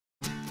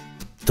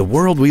The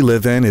world we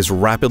live in is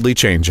rapidly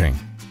changing.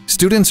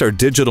 Students are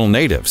digital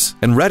natives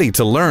and ready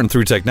to learn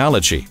through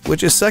technology,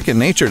 which is second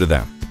nature to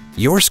them.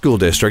 Your school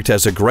district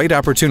has a great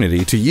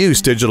opportunity to use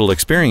digital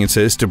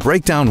experiences to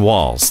break down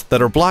walls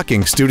that are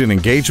blocking student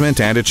engagement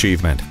and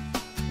achievement.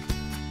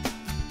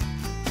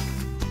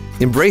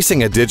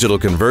 Embracing a digital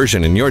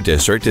conversion in your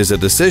district is a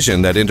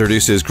decision that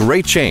introduces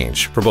great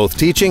change for both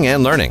teaching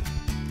and learning.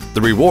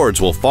 The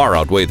rewards will far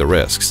outweigh the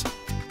risks,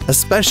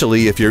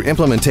 especially if your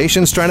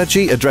implementation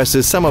strategy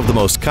addresses some of the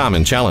most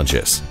common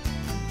challenges.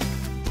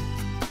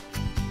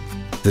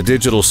 The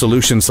digital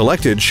solution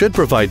selected should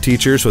provide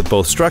teachers with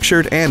both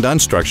structured and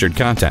unstructured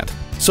content,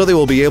 so they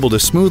will be able to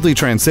smoothly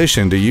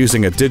transition to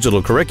using a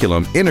digital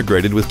curriculum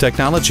integrated with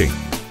technology.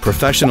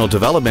 Professional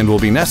development will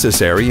be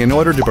necessary in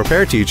order to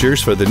prepare teachers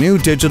for the new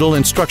digital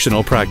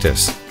instructional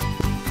practice.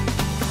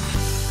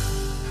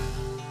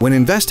 When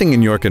investing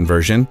in your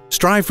conversion,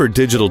 strive for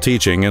digital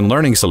teaching and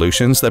learning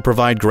solutions that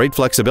provide great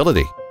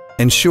flexibility.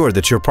 Ensure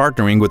that you're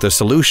partnering with a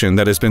solution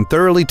that has been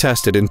thoroughly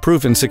tested and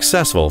proven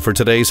successful for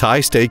today's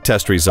high-stake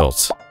test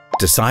results.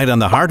 Decide on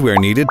the hardware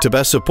needed to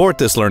best support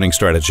this learning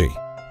strategy.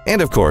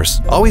 And of course,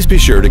 always be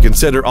sure to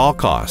consider all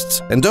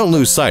costs and don't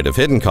lose sight of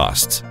hidden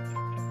costs.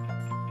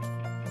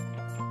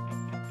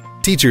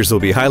 Teachers will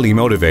be highly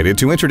motivated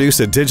to introduce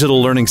a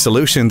digital learning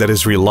solution that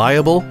is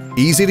reliable,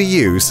 easy to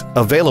use,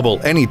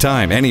 available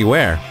anytime,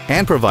 anywhere,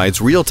 and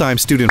provides real-time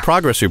student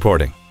progress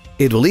reporting.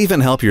 It will even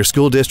help your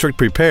school district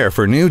prepare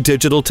for new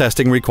digital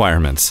testing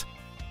requirements.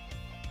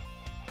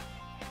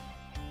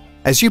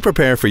 As you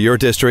prepare for your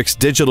district's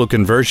digital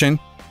conversion,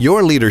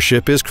 your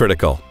leadership is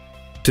critical.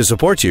 To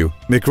support you,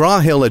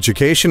 McGraw-Hill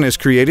Education has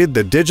created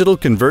the Digital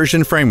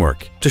Conversion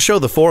Framework to show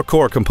the 4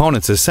 core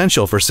components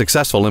essential for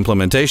successful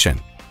implementation.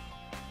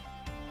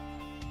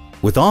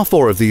 With all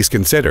 4 of these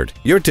considered,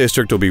 your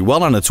district will be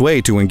well on its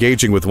way to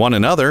engaging with one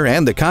another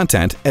and the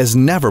content as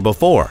never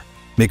before.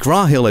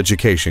 McGraw-Hill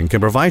Education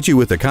can provide you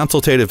with a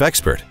consultative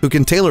expert who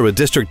can tailor a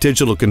district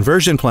digital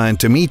conversion plan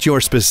to meet your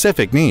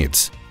specific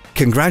needs.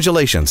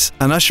 Congratulations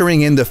on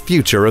ushering in the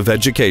future of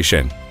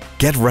education.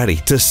 Get ready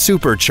to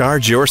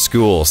supercharge your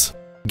schools.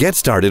 Get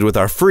started with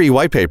our free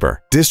white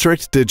paper,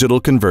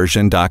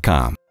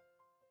 districtdigitalconversion.com.